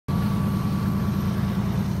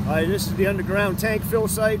Alright, this is the underground tank fill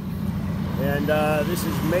site, and this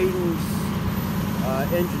is Maiden's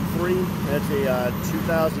engine 3. That's a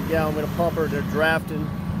 2,000 gallon with a pumper. They're drafting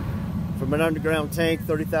from an underground tank,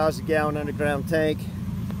 30,000 gallon underground tank.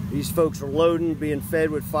 These folks are loading, being fed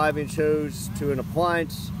with 5-inch hose to an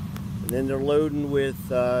appliance, and then they're loading with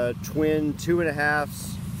twin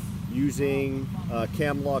 2.5s using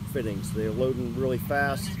cam lock fittings. They're loading really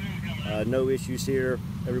fast. No issues here.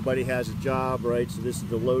 Everybody has a job, right? So this is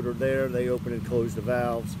the loader there. They open and close the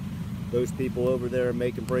valves. Those people over there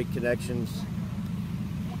make and break connections.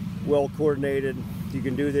 Well coordinated. You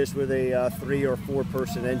can do this with a 3 or 4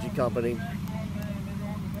 person engine company.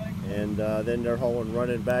 And then they're hauling,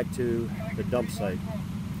 running back to the dump site.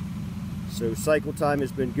 So cycle time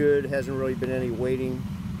has been good. Hasn't really been any waiting.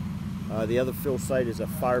 The other fill site is a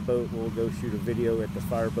fireboat. We'll go shoot a video at the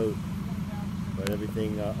fireboat. But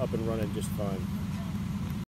everything up and running just fine.